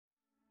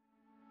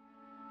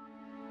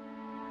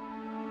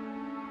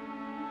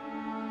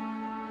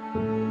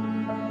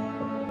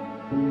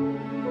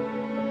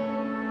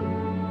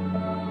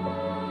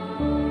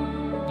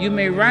You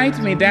may write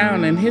me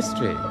down in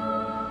history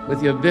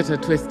with your bitter,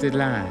 twisted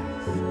lies.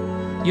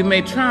 You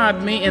may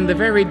trod me in the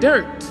very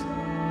dirt,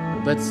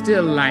 but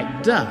still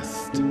like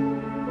dust,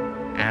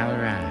 I'll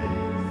rise.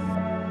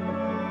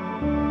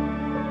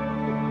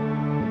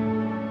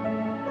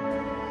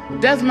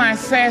 Does my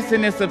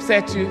sassiness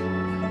upset you?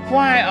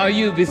 Why are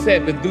you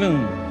beset with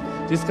gloom?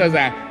 Just because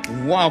I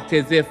walk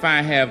as if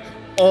I have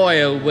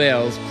oil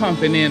wells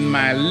pumping in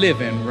my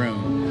living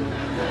room.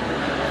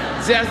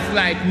 Just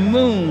like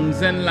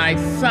moons and like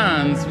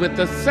suns with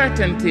the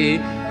certainty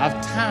of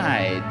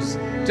tides,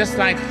 just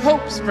like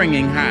hope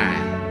springing high,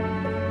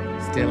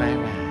 still I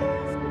rise.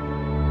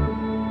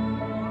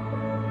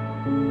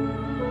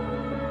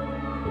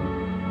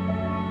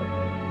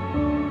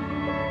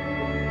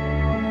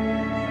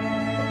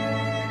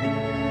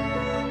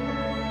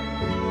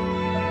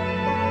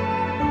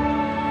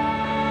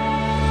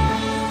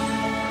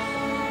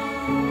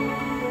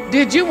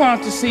 Did you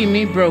want to see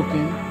me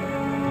broken,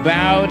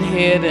 bowed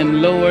head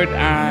and lowered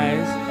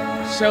eyes,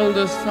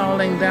 shoulders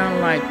falling down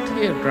like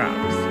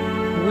teardrops,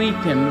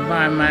 weakened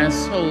by my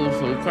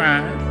soulful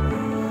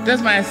cries?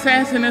 Does my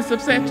sassiness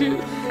upset you?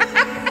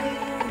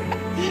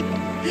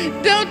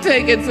 Don't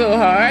take it so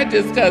hard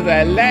just because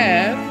I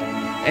laugh,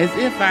 as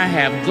if I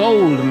have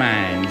gold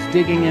mines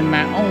digging in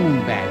my own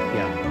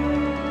backyard.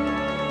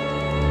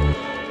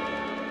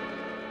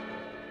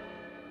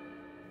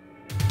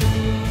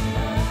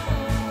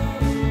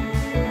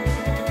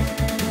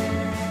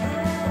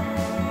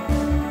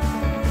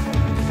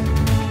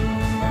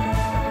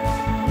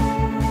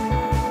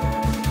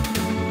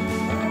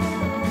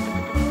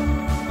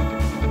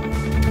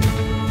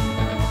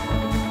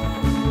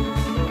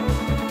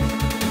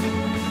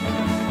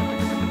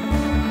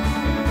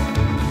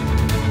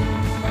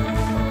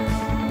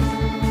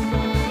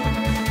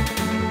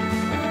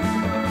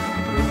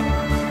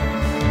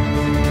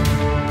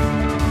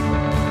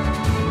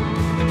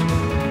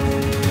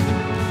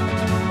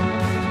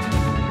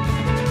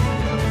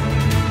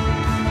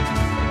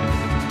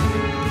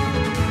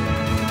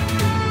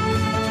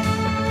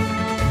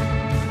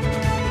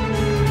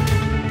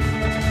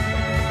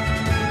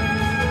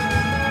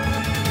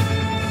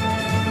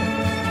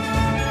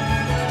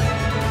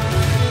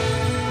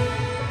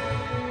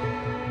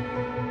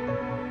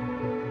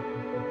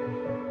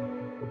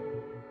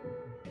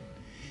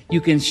 You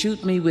can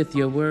shoot me with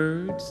your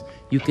words,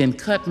 you can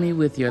cut me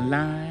with your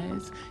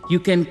lies, you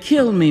can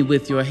kill me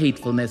with your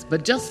hatefulness,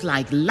 but just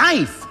like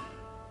life,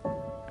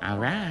 I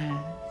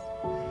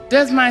rise.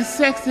 Does my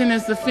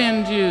sexiness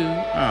offend you?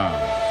 Oh.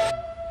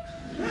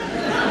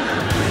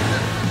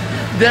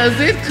 Does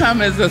it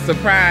come as a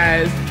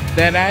surprise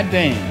that I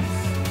dance?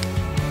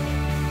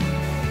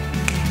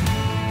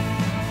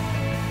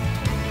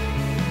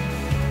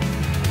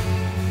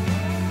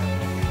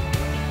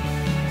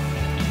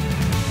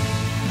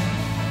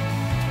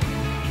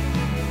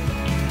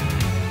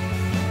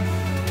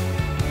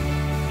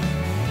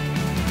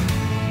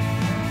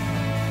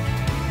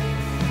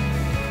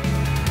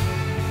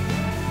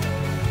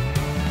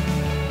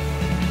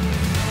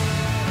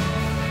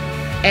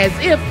 As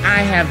if I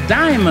have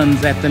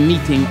diamonds at the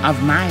meeting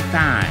of my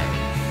thighs.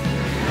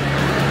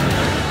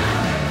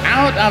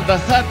 Out of the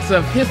huts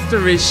of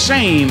history's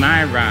shame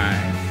I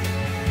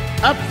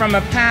rise. Up from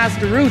a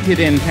past rooted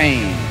in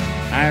pain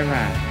I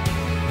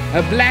rise.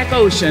 A black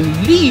ocean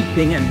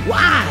leaping and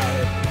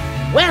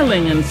wide,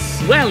 welling and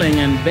swelling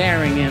and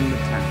bearing in the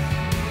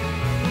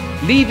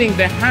tide. Leaving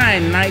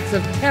behind nights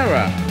of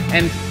terror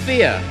and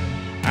fear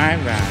I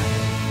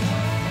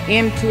rise.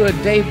 Into a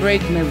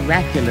daybreak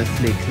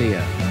miraculously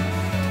clear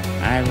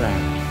I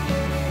rise.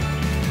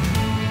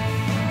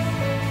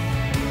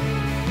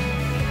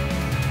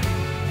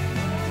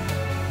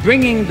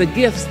 Bringing the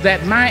gifts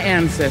that my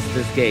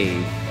ancestors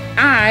gave.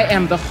 I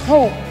am the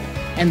hope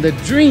and the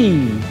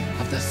dream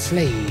of the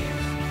slave.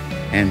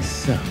 And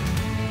so,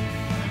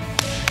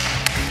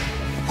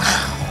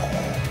 wow.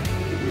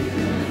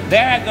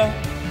 There I go.